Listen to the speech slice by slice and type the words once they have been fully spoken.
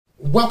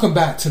Welcome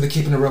back to the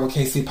Keeping It Real with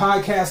KC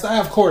podcast. I,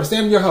 of course,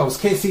 am your host,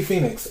 KC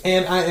Phoenix,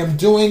 and I am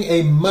doing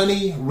a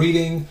money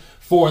reading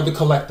for the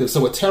collective.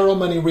 So a tarot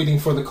money reading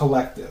for the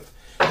collective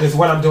is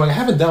what I'm doing. I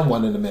haven't done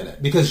one in a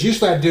minute because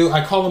usually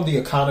I call them the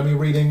economy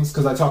readings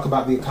because I talk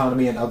about the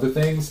economy and other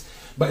things,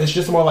 but it's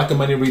just more like a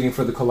money reading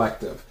for the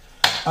collective.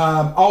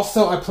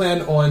 Also, I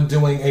plan on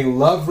doing a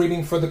love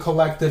reading for the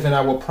collective, and I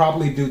will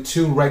probably do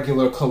 2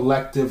 regular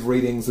collective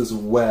readings as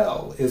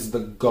well, is the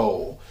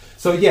goal.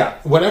 So yeah,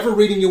 whatever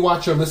reading you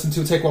watch or listen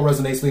to, take what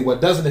resonates, leave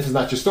what doesn't. If it's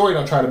not your story,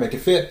 don't try to make it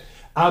fit.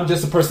 I'm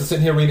just a person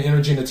sitting here reading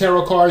energy and the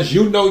tarot cards.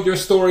 You know your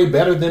story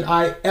better than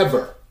I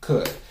ever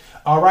could.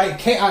 All right,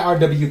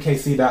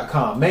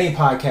 KIRWKC.com, main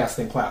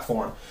podcasting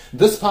platform.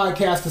 This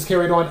podcast is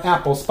carried on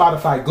Apple,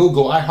 Spotify,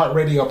 Google,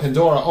 iHeartRadio,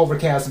 Pandora,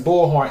 Overcast,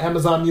 Bullhorn,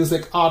 Amazon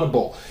Music,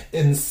 Audible,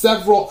 and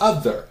several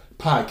other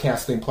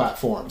podcasting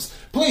platforms.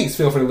 Please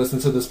feel free to listen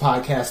to this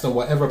podcast on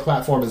whatever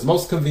platform is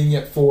most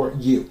convenient for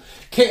you.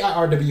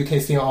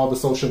 KIRWKC on all the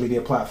social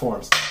media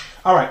platforms.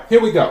 All right,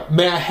 here we go.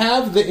 May I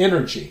have the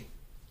energy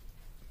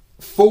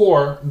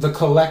for the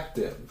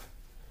collective?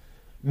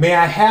 May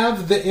I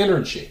have the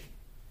energy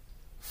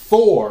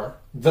for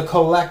the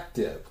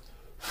collective?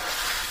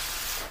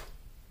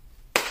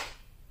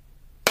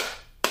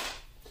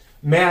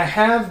 May I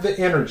have the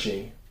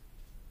energy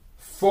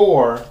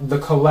for the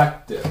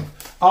collective?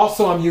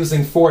 Also, I'm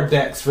using 4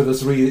 decks for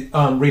this reading.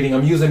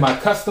 I'm using my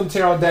custom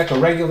tarot deck, a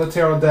regular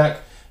tarot deck.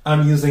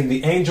 I'm using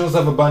the Angels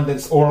of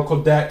Abundance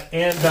Oracle deck,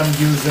 and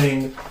I'm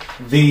using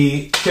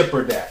the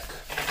Kipper deck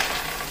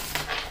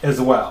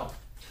as well.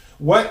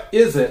 What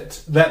is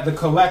it that the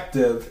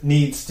collective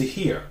needs to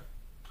hear?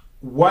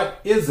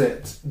 What is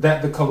it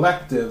that the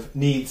collective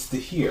needs to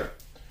hear?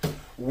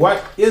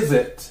 What is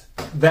it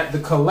that the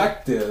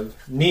collective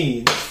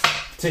needs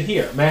to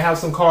hear? May I have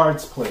some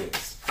cards,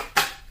 please?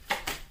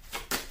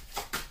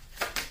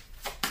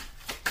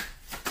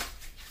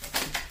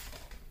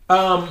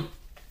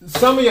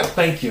 Some of you,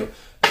 thank you.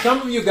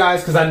 Some of you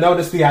guys, because I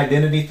noticed the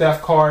identity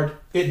theft card,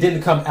 it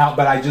didn't come out,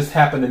 but I just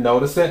happened to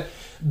notice it.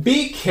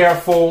 Be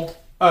careful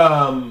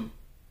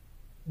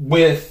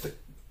with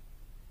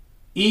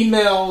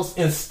emails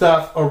and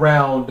stuff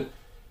around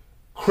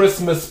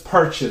Christmas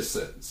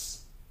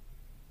purchases.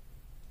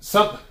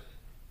 Something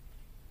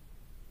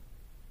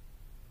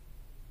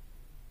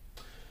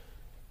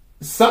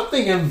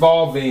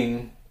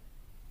involving,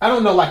 I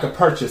don't know, like a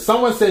purchase.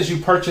 Someone says you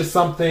purchased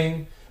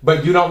something,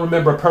 but you don't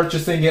remember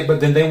purchasing it, but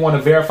then they want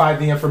to verify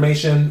the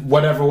information,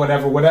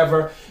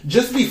 whatever.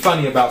 Just be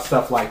funny about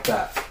stuff like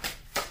that.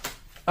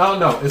 I don't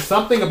know. It's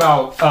something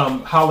about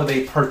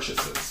holiday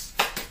purchases.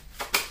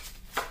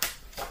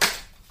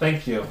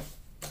 Thank you.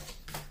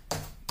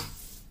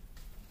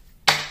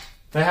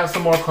 May I have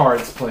some more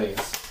cards,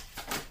 please?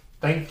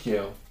 Thank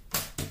you.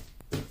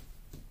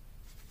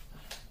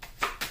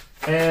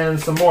 And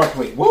some more,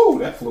 please. Woo,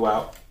 that flew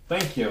out.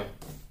 Thank you.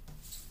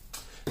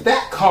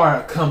 That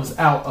card comes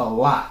out a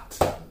lot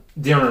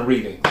during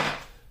reading.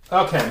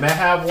 Okay, may I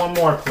have one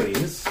more,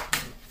 please?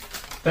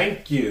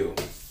 Thank you.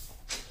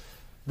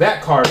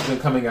 That card's been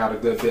coming out a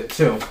good bit,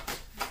 too.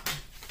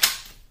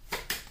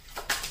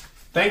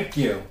 Thank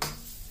you.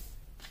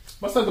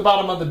 What's at the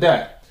bottom of the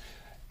deck?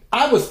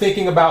 I was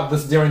thinking about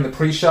this during the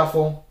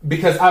pre-shuffle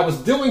because I was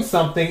doing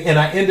something and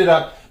I ended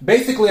up,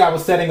 basically I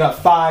was setting up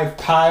 5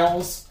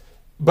 piles,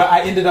 but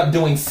I ended up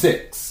doing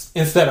 6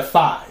 instead of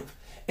 5.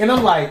 And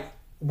I'm like,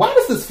 why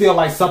does this feel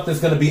like something's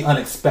going to be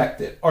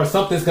unexpected or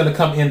something's going to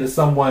come in that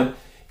someone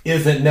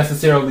isn't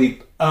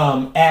necessarily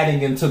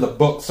adding into the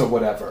books or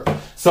whatever?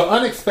 So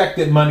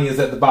unexpected money is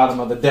at the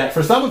bottom of the deck.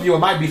 For some of you, it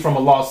might be from a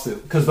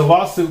lawsuit because the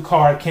lawsuit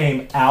card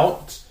came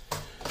out.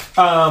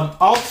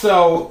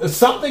 Also,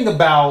 something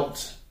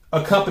about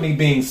a company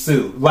being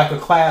sued, like a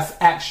class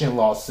action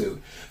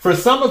lawsuit. For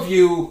some of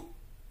you,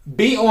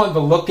 be on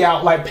the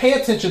lookout, like pay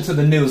attention to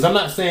the news. I'm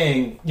not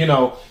saying,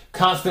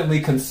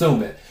 constantly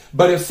consume it.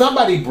 But if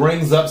somebody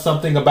brings up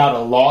something about a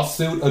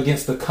lawsuit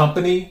against a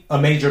company,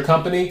 a major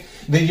company,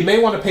 then you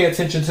may want to pay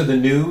attention to the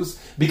news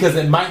because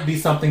it might be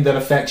something that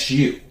affects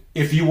you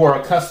if you were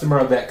a customer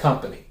of that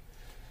company.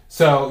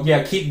 So,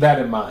 yeah, keep that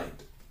in mind.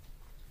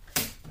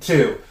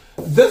 2,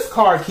 this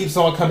card keeps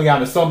on coming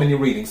out in so many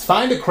readings.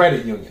 Find a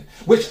credit union,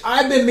 which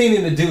I've been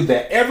meaning to do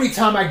that. Every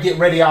time I get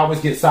ready, I always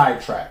get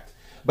sidetracked.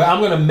 But I'm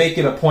going to make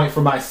it a point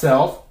for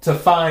myself to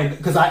find,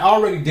 because I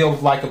already deal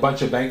with like a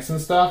bunch of banks and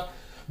stuff.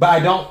 But I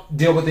don't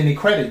deal with any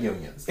credit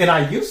unions. And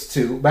I used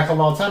to back a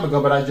long time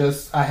ago, but I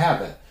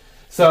haven't.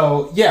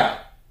 So, yeah,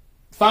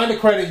 find a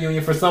credit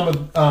union for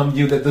some of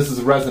you that this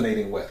is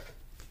resonating with.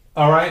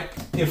 All right?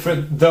 If for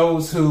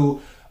those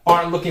who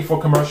aren't looking for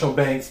commercial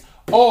banks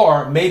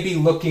or maybe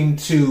looking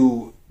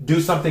to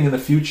do something in the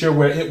future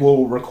where it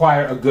will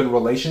require a good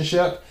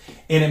relationship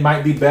and it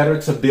might be better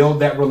to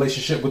build that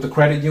relationship with the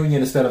credit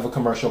union instead of a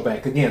commercial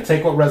bank. Again,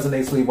 take what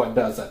resonates, leave what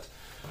doesn't.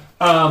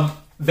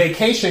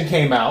 Vacation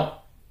came out.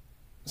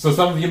 So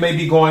some of you may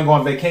be going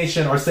on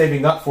vacation or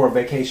saving up for a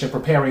vacation,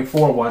 preparing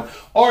for one,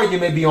 or you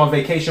may be on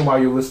vacation while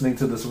you're listening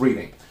to this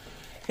reading.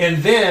 And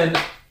then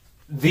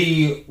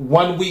the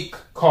 1 week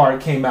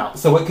card came out.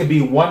 So it could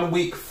be 1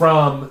 week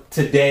from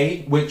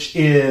today, which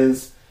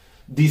is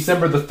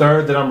December the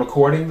 3rd that I'm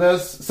recording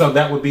this. So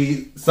that would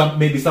be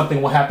maybe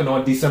something will happen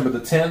on December the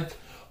 10th.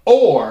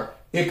 Or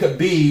it could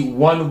be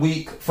 1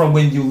 week from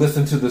when you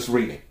listen to this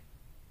reading.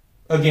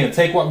 Again,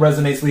 take what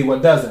resonates, leave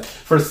what doesn't.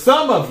 For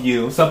some of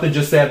you, something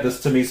just said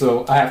this to me,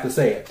 so I have to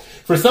say it.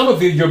 For some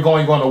of you, you're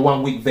going on a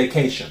 1 week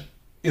vacation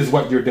is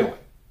what you're doing.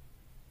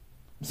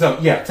 So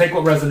yeah, take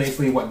what resonates,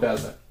 leave what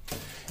doesn't.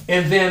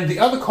 And then the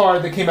other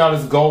card that came out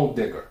is Gold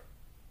Digger.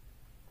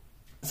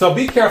 So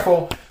be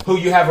careful who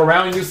you have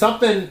around you.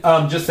 Something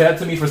just said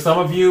to me, for some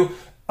of you,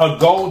 a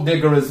gold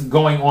digger is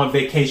going on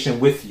vacation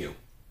with you.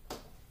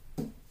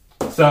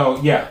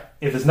 So yeah,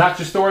 if it's not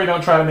your story,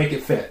 don't try to make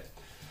it fit.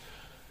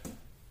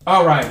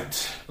 All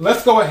right,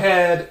 let's go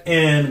ahead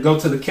and go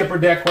to the Kipper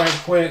deck right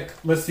quick.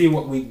 Let's see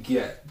what we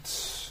get.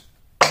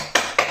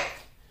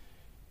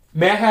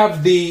 May I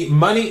have the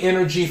money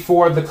energy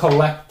for the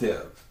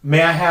collective?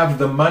 May I have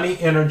the money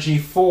energy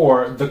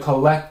for the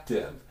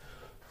collective?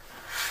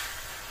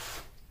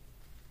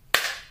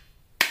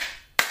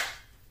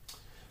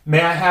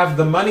 May I have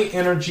the money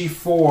energy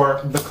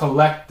for the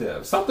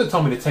collective? Something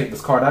told me to take this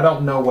card. I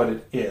don't know what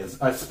it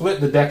is. I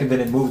split the deck and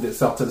then it moved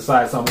itself to the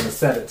side, so I'm going to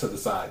set it to the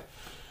side.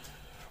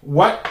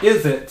 What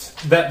is it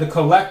that the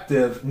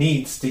collective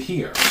needs to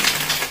hear?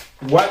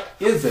 What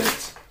is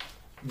it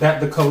that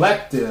the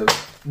collective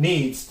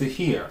needs to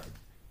hear?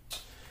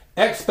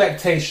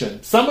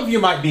 Expectation. Some of you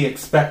might be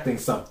expecting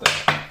something.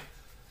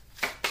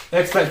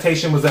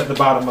 Expectation was at the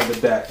bottom of the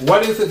deck.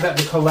 What is it that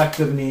the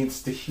collective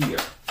needs to hear?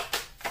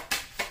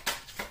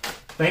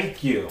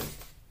 Thank you.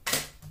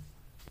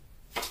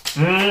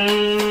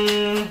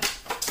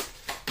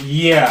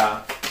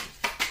 Yeah.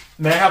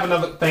 May I have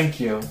another? Thank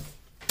you.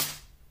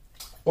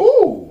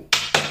 Ooh.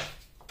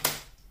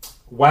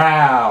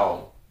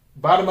 Wow.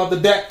 Bottom of the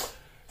deck.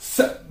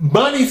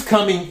 Money's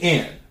coming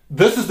in.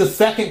 This is the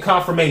second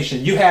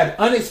confirmation. You had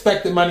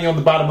unexpected money on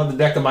the bottom of the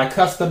deck of my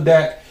custom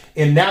deck,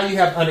 and now you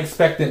have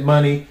unexpected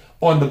money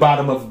on the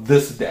bottom of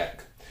this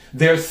deck.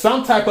 There's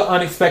some type of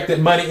unexpected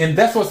money, and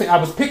that's what I'm saying. I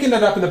was picking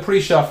it up in the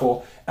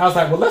pre-shuffle. I was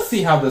like, well, let's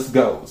see how this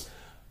goes.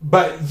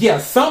 But yeah,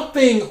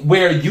 something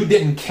where you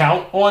didn't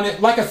count on it.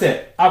 Like I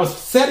said, I was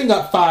setting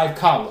up 5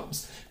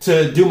 columns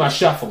to do my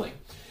shuffling.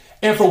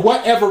 And for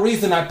whatever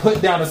reason, I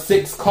put down a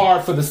 6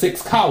 card for the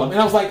 6th column. And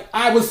I was like,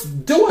 I was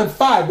doing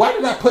 5. Why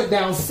did I put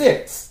down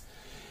 6?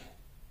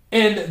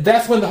 And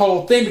that's when the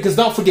whole thing, because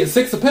don't forget,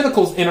 6 of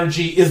Pentacles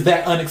energy is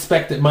that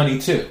unexpected money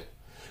too.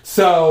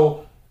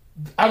 So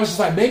I was just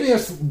like, maybe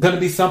there's going to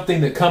be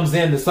something that comes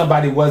in that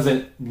somebody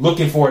wasn't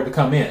looking for it to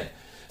come in.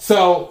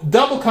 So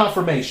double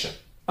confirmation,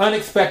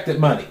 unexpected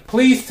money.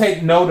 Please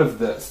take note of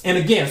this. And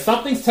again,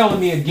 something's telling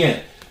me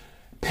again,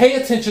 pay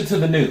attention to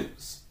the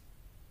news.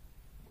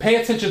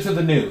 Pay attention to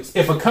the news.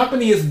 If a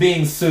company is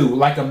being sued,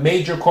 like a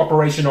major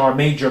corporation or a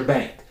major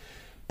bank,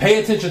 pay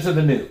attention to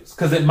the news,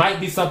 because it might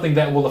be something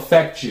that will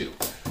affect you,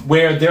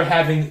 where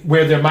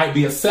there might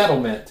be a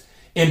settlement,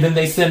 and then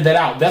they send that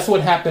out. That's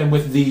what happened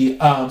with the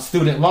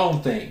student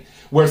loan thing,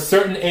 where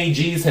certain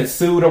AGs had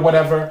sued or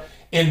whatever,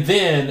 and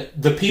then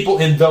the people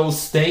in those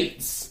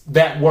states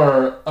that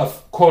were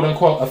quote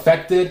unquote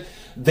affected,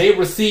 they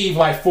received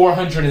like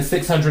 $400 and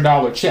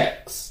 $600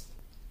 checks.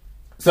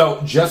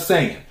 So just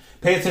saying,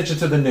 pay attention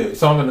to the news.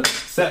 So I'm going to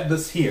set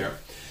this here.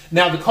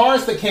 Now the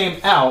cards that came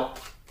out,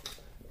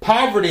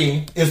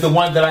 poverty is the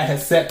one that I had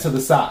set to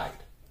the side.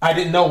 I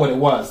didn't know what it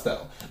was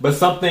though, but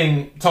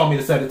something told me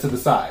to set it to the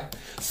side.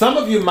 Some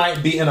of you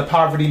might be in a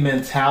poverty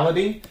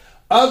mentality.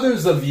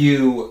 Others of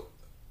you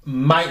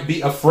might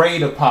be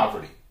afraid of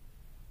poverty.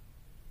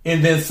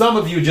 And then some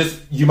of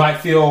you might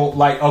feel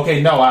like,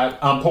 okay, no,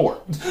 I'm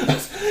poor,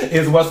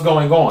 is what's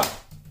going on.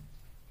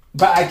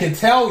 But I can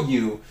tell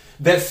you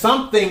that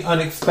something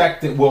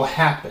unexpected will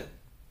happen.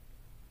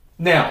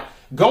 Now,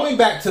 going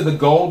back to the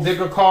Gold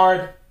Digger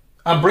card,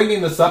 I'm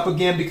bringing this up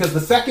again because the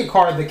second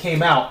card that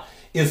came out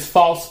is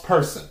False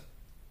Person.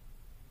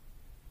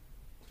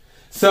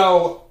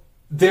 So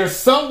there's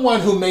someone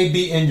who may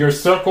be in your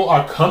circle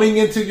or coming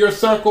into your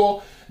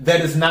circle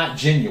that is not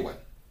genuine.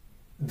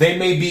 They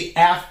may be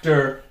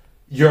after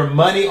your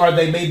money, or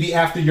they may be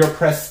after your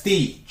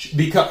prestige,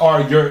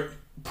 or your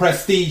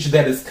prestige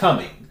that is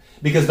coming.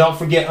 Because don't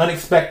forget,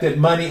 unexpected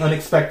money,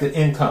 unexpected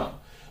income.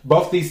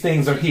 Both these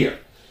things are here.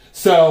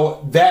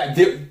 So that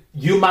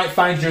you might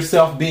find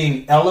yourself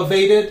being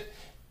elevated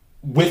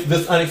with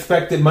this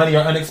unexpected money or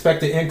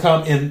unexpected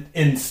income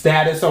in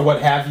status or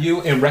what have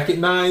you, and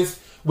recognized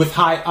with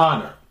high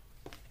honor.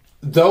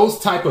 Those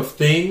type of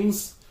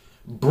things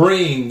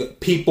bring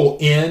people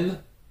in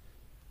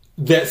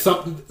that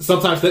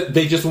sometimes that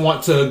they just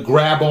want to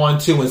grab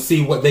onto and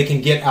see what they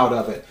can get out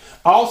of it.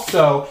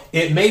 Also,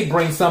 it may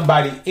bring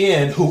somebody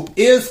in who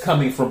is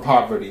coming from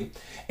poverty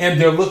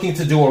and they're looking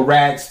to do a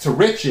rags to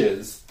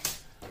riches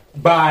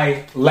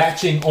by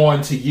latching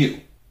on to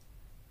you.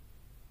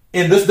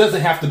 And this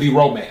doesn't have to be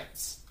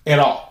romance at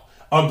all.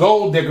 A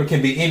gold digger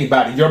can be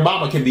anybody. Your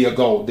mama can be a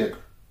gold digger.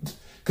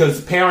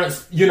 Because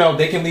parents,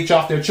 they can leech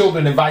off their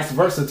children and vice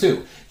versa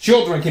too.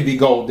 Children can be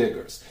gold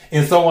diggers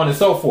and so on and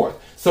so forth.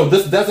 So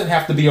this doesn't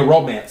have to be a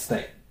romance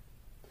thing.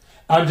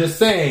 I'm just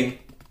saying,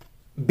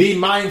 be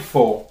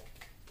mindful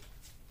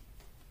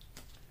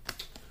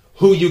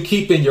who you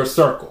keep in your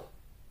circle.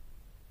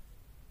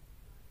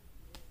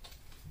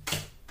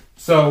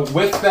 So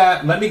with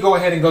that, let me go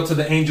ahead and go to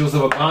the Angels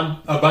of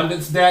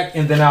Abundance deck,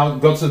 and then I'll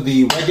go to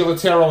the regular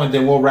tarot, and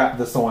then we'll wrap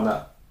this on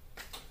up.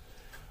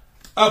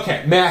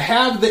 Okay, may I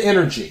have the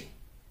energy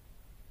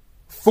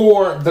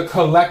for the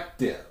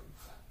collective?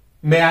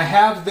 May I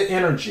have the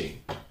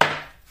energy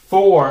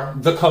for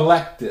the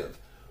collective?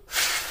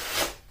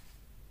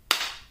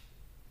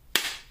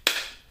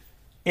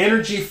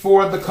 Energy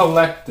for the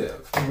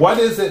collective. What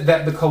is it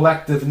that the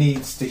collective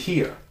needs to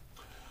hear?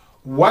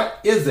 What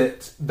is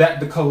it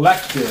that the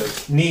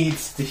collective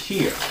needs to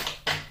hear?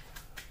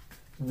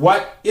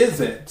 What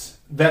is it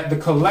that the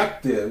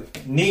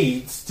collective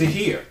needs to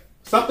hear?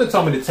 Something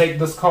told me to take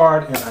this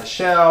card, and I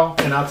shall,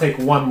 and I'll take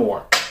one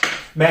more.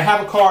 May I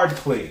have a card,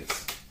 please?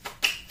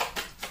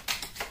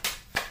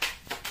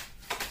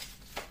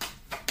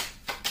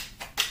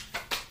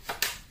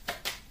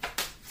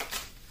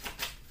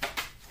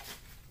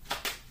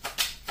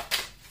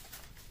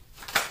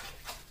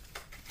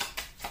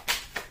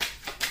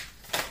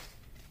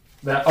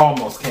 That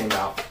almost came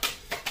out.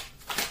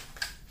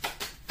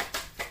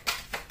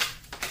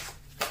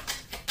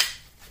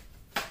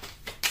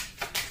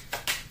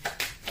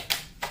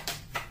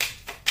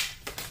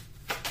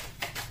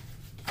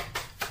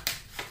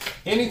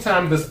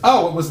 Anytime this, it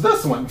was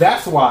this one.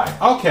 That's why.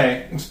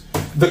 Okay.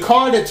 The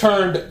card had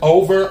turned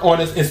over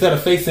on it instead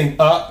of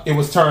facing up, it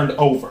was turned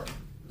over.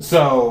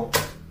 So,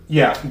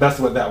 yeah,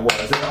 that's what that was.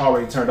 It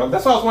already turned over.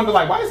 That's why I was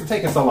wondering, why is it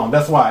taking so long?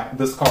 That's why,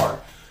 this card.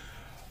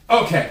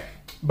 Okay.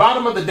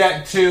 Bottom of the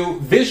deck, 2,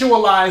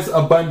 visualize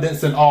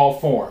abundance in all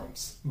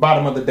forms.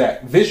 Bottom of the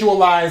deck,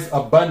 visualize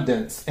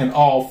abundance in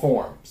all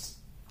forms.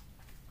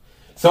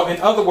 So in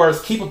other words,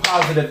 keep a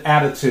positive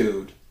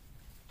attitude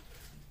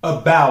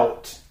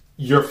about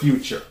your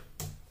future,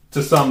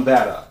 to sum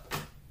that up.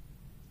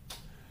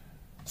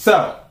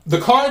 So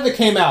the card that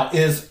came out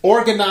is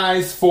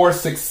Organize for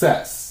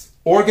Success.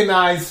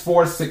 Organize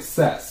for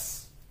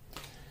Success.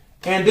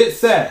 And it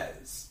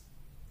says,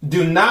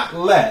 do not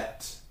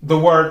let the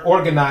word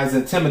organize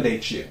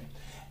intimidate you,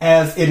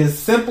 as it is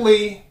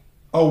simply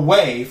a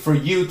way for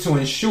you to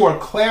ensure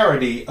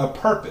clarity of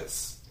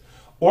purpose.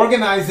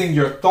 Organizing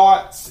your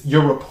thoughts,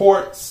 your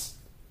reports,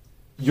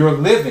 your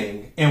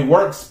living and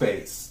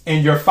workspace,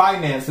 and your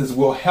finances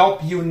will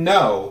help you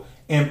know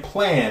and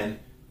plan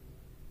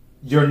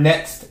your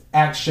next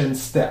action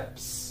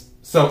steps.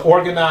 So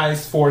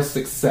organize for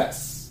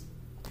success.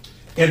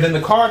 And then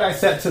the card I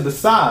set to the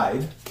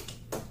side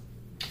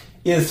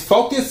is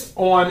focus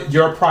on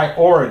your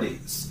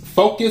priorities.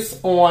 Focus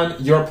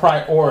on your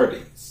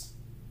priorities.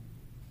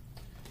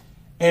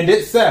 And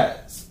it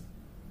says,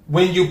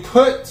 when you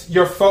put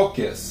your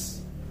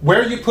focus,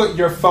 where you put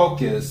your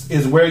focus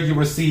is where you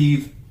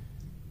receive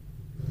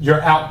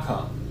your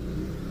outcome.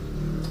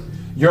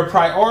 Your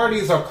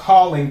priorities are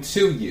calling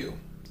to you,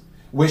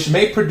 which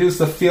may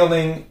produce a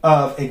feeling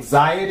of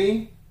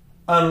anxiety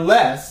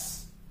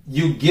unless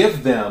you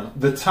give them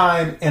the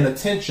time and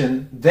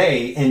attention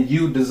they and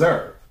you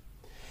deserve.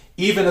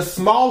 Even a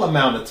small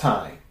amount of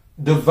time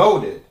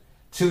devoted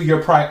to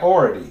your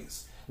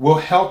priorities will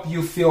help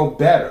you feel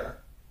better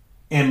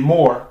and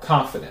more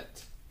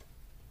confident.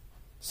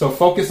 So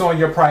focus on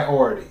your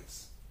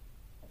priorities.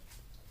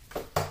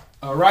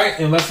 All right,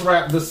 and let's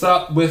wrap this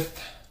up with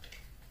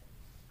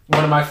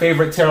one of my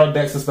favorite tarot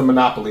decks. Is the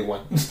Monopoly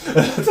one.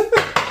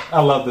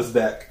 I love this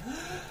deck.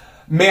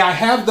 May I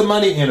have the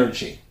money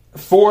energy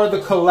for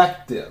the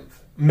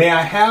collective. May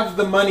I have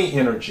the money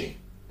energy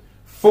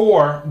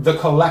for the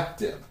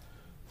collective.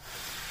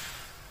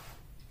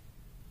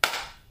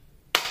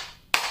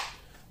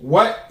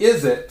 What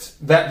is it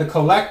that the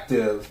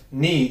collective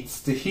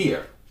needs to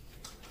hear?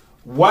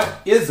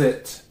 What is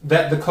it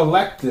that the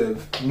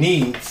collective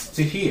needs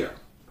to hear?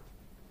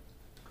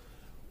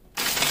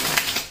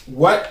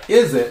 What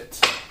is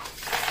it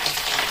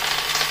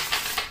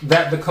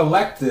that the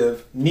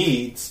collective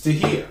needs to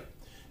hear?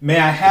 May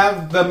I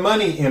have the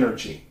money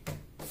energy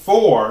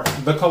for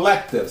the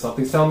collective?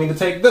 Something's telling me to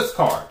take this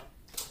card.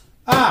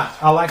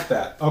 I like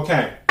that.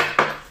 Okay.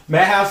 May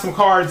I have some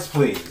cards,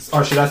 please?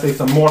 Or should I say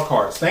some more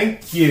cards?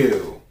 Thank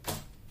you.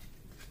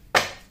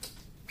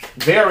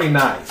 Very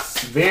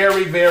nice.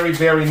 Very, very,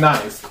 very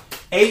nice.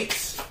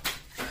 8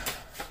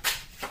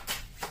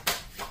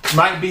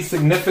 might be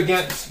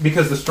significant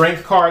because the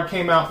Strength card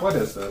came out. What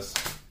is this?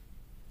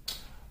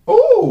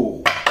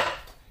 Ooh.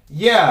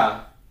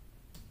 Yeah.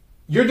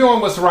 You're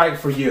doing what's right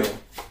for you.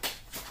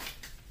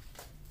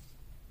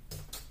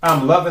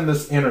 I'm loving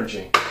this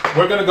energy.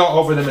 We're going to go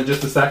over them in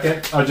just a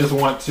second. I just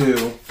want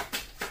to...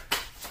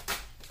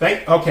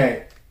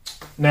 Okay,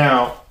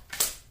 now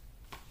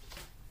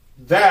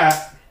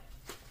that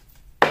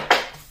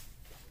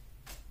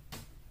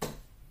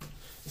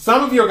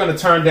some of you are going to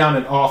turn down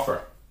an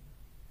offer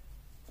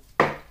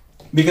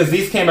because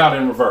these came out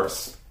in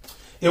reverse.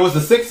 It was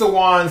the Six of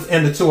Wands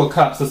and the Two of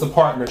Cups. It's a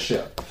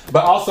partnership,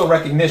 but also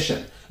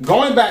recognition.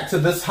 Going back to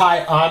this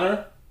high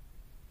honor,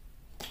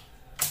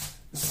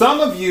 some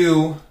of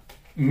you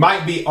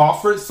might be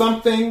offered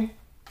something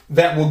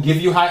that will give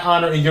you high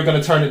honor and you're going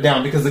to turn it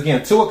down. Because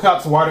again, Two of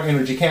Cups, water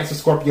energy, Cancer,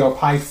 Scorpio,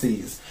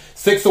 Pisces.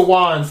 Six of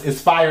Wands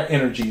is fire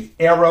energy,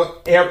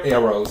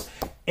 arrows,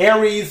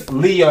 Aries,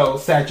 Leo,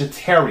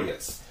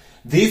 Sagittarius.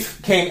 These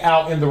came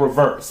out in the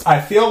reverse.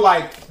 I feel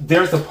like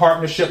there's a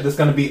partnership that's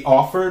going to be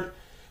offered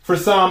for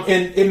some,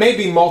 and it may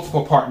be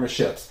multiple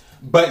partnerships,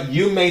 but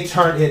you may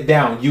turn it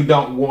down. You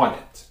don't want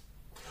it.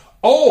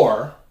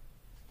 Or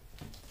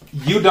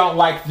you don't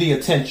like the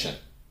attention.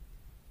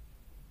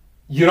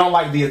 You don't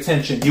like the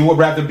attention. You would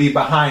rather be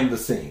behind the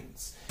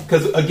scenes.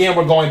 Because again,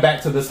 we're going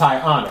back to this high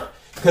honor.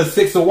 Because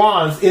Six of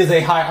Wands is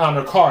a high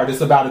honor card.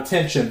 It's about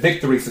attention,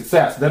 victory,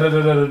 success,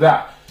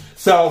 da-da-da-da-da-da.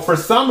 So for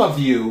some of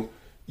you,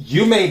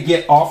 you may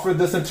get offered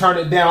this and turn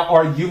it down,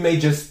 or you may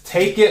just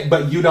take it,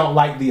 but you don't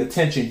like the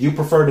attention. You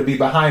prefer to be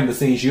behind the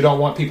scenes. You don't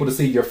want people to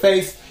see your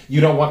face. You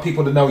don't want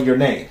people to know your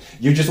name.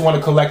 You just want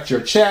to collect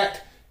your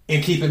check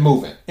and keep it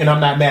moving. And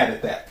I'm not mad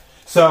at that.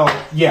 So,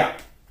 yeah.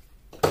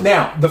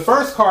 Now, the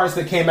first cards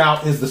that came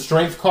out is the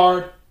Strength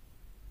card.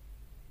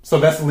 So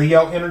that's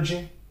Leo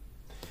energy.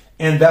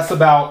 And that's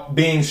about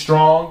being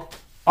strong.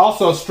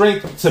 Also,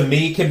 strength to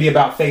me can be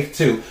about faith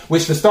too,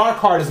 which the Star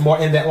card is more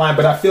in that line,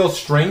 but I feel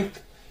strength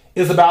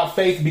is about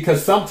faith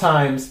because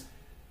sometimes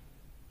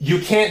you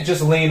can't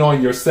just lean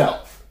on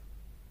yourself.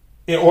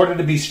 In order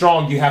to be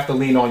strong, you have to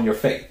lean on your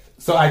faith.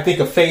 So I think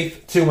of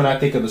faith too when I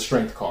think of the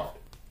Strength card.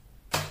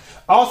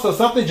 Also,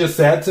 something just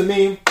said to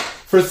me,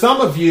 for some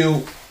of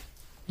you,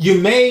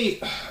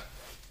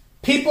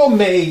 people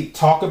may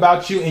talk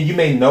about you and you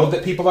may know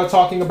that people are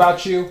talking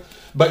about you,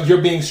 but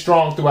you're being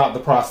strong throughout the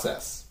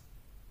process.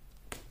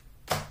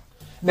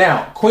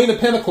 Now, Queen of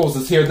Pentacles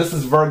is here. This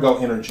is Virgo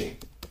energy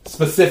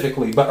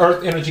specifically, but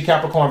Earth energy,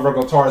 Capricorn,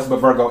 Virgo, Taurus, but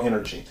Virgo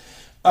energy.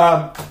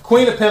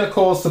 Queen of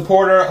Pentacles,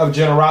 supporter of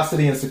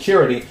generosity and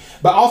security,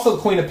 but also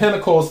the Queen of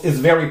Pentacles is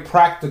very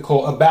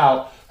practical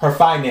about her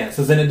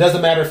finances. And it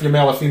doesn't matter if you're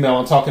male or female,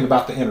 I'm talking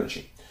about the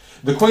energy.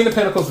 The Queen of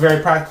Pentacles is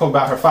very practical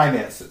about her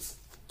finances.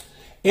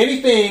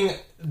 Anything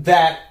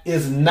that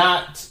is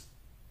not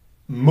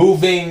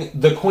moving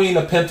the Queen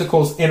of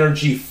Pentacles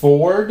energy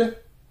forward,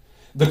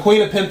 the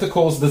Queen of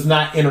Pentacles does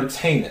not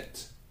entertain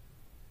it.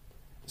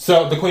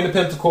 So the Queen of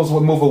Pentacles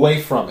will move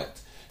away from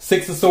it.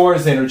 Six of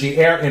Swords energy,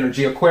 air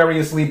energy,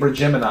 Aquarius, Libra,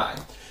 Gemini.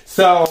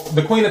 So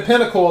the Queen of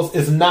Pentacles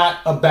is not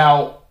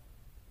about,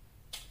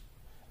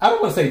 I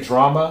don't want to say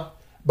drama,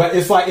 but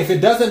it's like if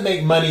it doesn't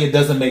make money, it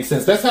doesn't make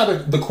sense. That's how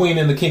the Queen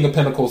and the King of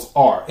Pentacles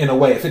are, in a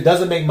way. If it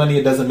doesn't make money,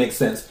 it doesn't make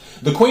sense.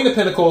 The Queen of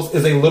Pentacles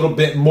is a little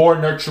bit more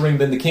nurturing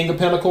than the King of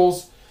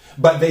Pentacles,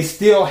 but they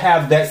still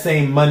have that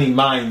same money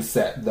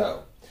mindset,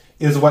 though,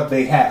 is what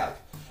they have.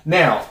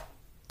 Now,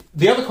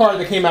 the other card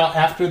that came out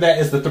after that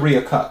is the Three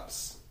of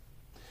Cups,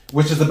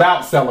 which is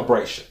about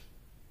celebration.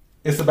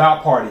 It's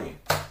about partying.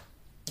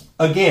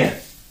 Again,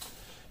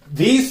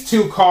 these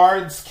two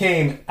cards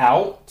came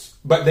out,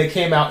 but they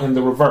came out in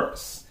the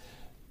reverse.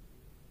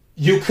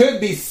 You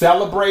could be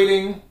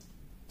celebrating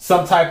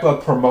some type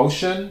of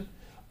promotion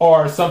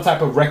or some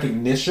type of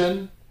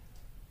recognition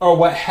or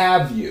what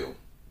have you,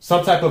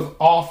 some type of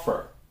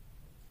offer.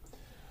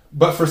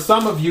 But for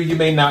some of you, you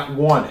may not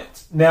want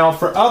it. Now,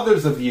 for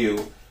others of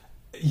you,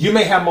 you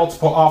may have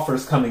multiple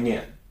offers coming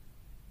in.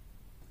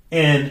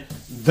 And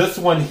this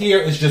one here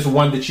is just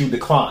one that you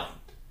declined.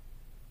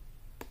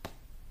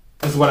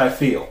 Is what I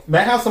feel. May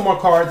I have some more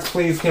cards,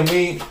 please? Can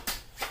we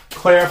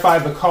clarify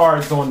the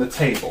cards on the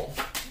table?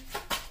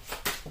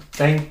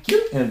 Thank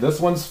you. And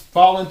this one's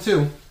fallen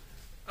too.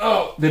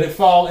 Oh, did it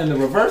fall in the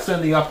reverse or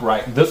in the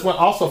upright? This one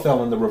also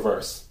fell in the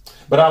reverse.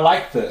 But I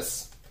like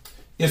this.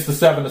 It's the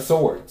Seven of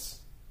Swords.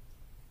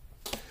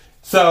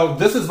 So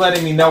this is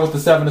letting me know with the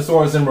Seven of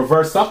Swords in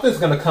reverse, something's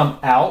going to come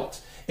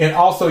out, and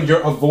also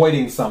you're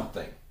avoiding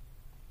something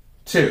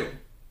too.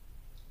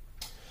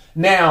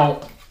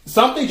 Now,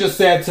 something just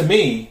said to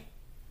me,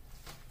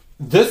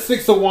 this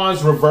Six of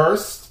Wands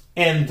reversed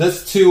and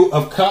this Two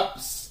of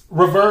Cups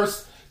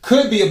reversed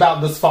could be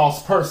about this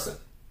false person,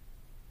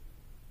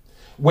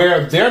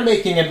 where they're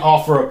making an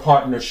offer of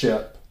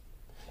partnership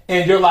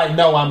and you're like,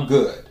 no, I'm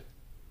good.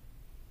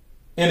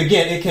 And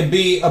again, it can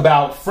be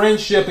about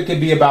friendship, it can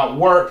be about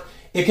work,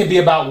 it can be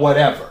about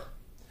whatever.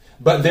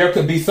 But there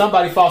could be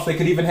somebody false. They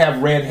could even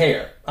have red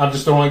hair. I'm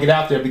just throwing it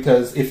out there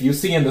because if you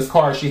see in this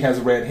card, she has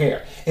red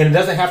hair. And it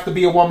doesn't have to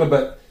be a woman,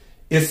 but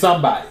it's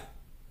somebody.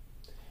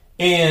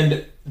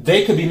 And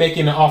they could be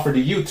making an offer to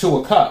you, Two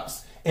of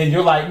Cups. And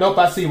you're like, nope,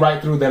 I see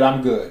right through that.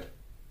 I'm good.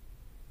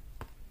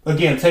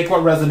 Again, take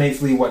what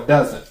resonates, leave what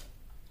doesn't.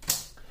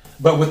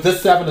 But with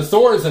this Seven of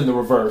Swords in the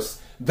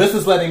reverse, this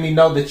is letting me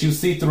know that you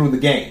see through the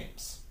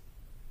games.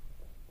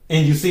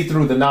 And you see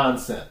through the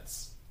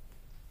nonsense.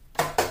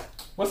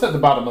 What's at the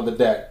bottom of the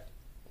deck?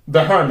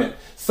 The Hermit.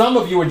 Some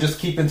of you are just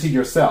keeping to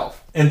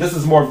yourself. And this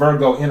is more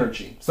Virgo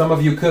energy. Some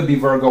of you could be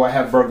Virgo. I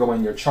have Virgo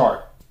in your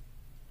chart.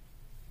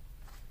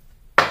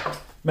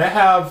 May I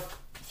have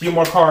a few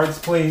more cards,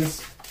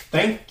 please.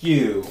 Thank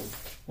you.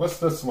 What's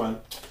this one?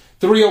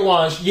 Three of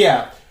Wands.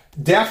 Yeah,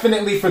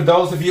 definitely for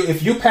those of you,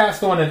 if you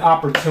passed on an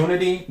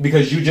opportunity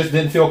because you just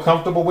didn't feel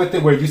comfortable with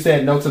it, where you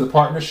said no to the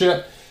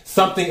partnership,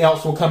 something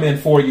else will come in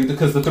for you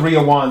because the Three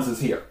of Wands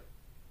is here.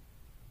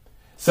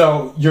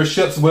 So your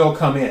ships will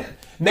come in.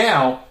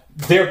 Now,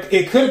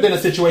 it could have been a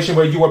situation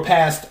where you were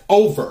passed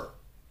over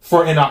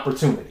for an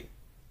opportunity.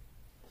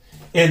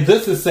 And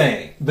this is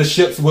saying the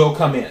ships will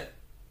come in,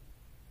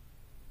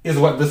 is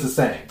what this is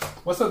saying.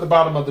 What's at the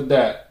bottom of the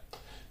deck?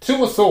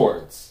 Two of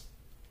Swords.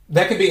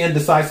 That could be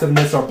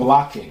indecisiveness or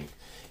blocking.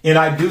 And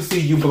I do see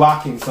you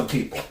blocking some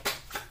people.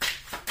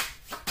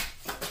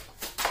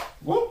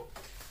 Whoop.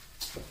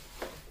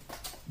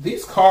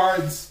 These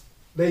cards,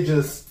 they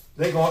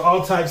go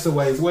all types of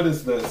ways. What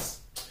is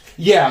this?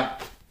 Yeah,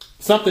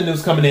 something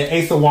new's coming in.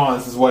 Ace of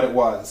Wands is what it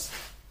was.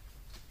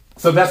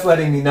 So that's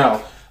letting me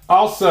know.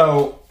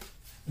 Also,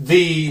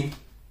 the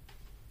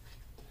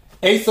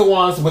Ace of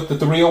Wands with the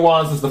Three of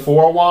Wands is the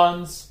Four of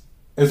Wands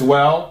as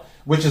well,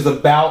 which is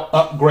about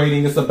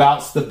upgrading. It's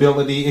about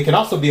stability. It can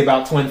also be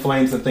about twin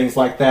flames and things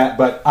like that,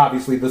 but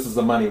obviously this is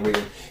a money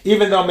reading.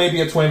 Even though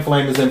maybe a twin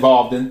flame is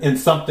involved in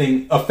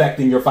something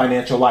affecting your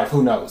financial life,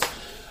 who knows?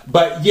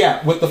 But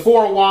yeah, with the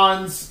Four of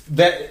Wands,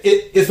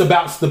 it's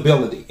about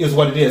stability is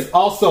what it is.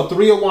 Also,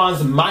 Three of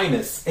Wands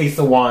minus Ace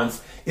of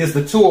Wands is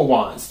the Two of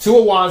Wands. Two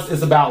of Wands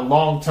is about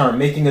long-term,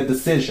 making a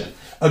decision.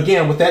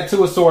 Again, with that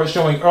Two of Swords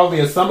showing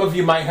earlier, some of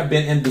you might have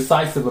been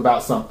indecisive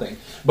about something.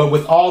 But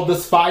with all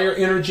this fire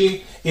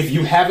energy, if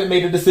you haven't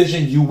made a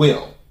decision, you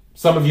will.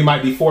 Some of you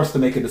might be forced to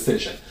make a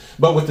decision.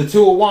 But with the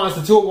Two of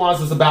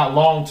Wands is about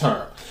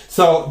long-term.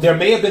 So there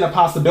may have been a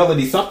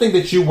possibility, something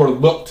that you were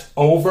looked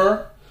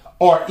over,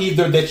 or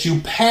either that you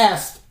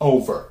passed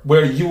over,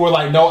 where you were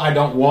like, no, I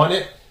don't want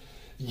it.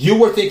 You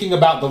were thinking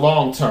about the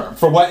long term.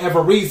 For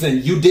whatever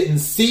reason, you didn't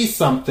see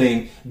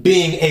something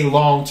being a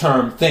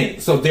long-term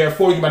thing. So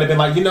therefore, you might have been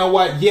like, you know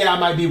what? Yeah, I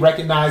might be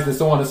recognized and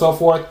so on and so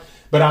forth,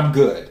 but I'm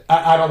good.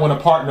 I don't want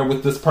to partner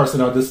with this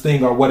person or this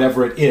thing or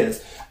whatever it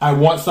is. I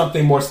want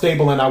something more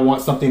stable and I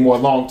want something more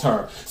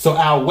long-term. So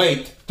I'll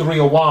wait, Three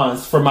of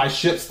Wands, for my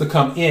ships to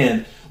come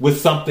in with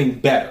something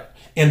better.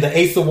 And the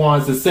Ace of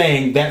Wands is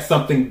saying that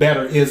something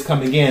better is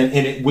coming in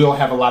and it will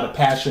have a lot of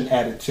passion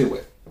added to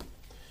it,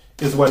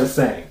 is what it's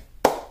saying.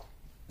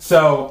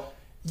 So,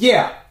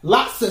 yeah,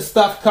 lots of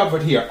stuff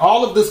covered here.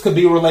 All of this could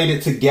be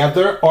related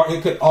together or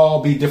it could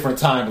all be different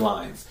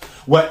timelines.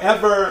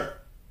 Whatever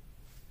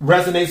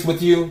resonates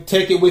with you,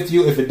 take it with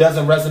you. If it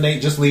doesn't resonate,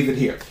 just leave it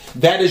here.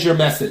 That is your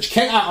message.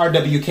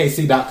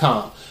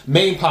 KIRWKC.com,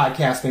 main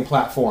podcasting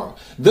platform.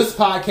 This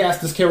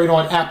podcast is carried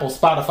on Apple,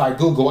 Spotify,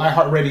 Google,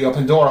 iHeartRadio,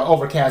 Pandora,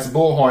 Overcast,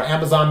 Bullhorn,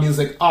 Amazon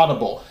Music,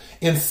 Audible,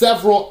 and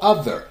several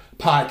other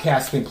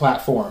podcasting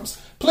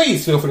platforms.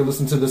 Please feel free to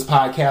listen to this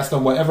podcast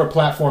on whatever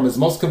platform is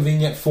most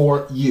convenient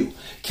for you.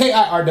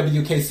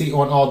 KIRWKC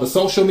on all the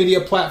social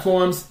media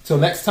platforms. Till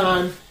next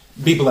time,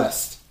 be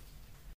blessed.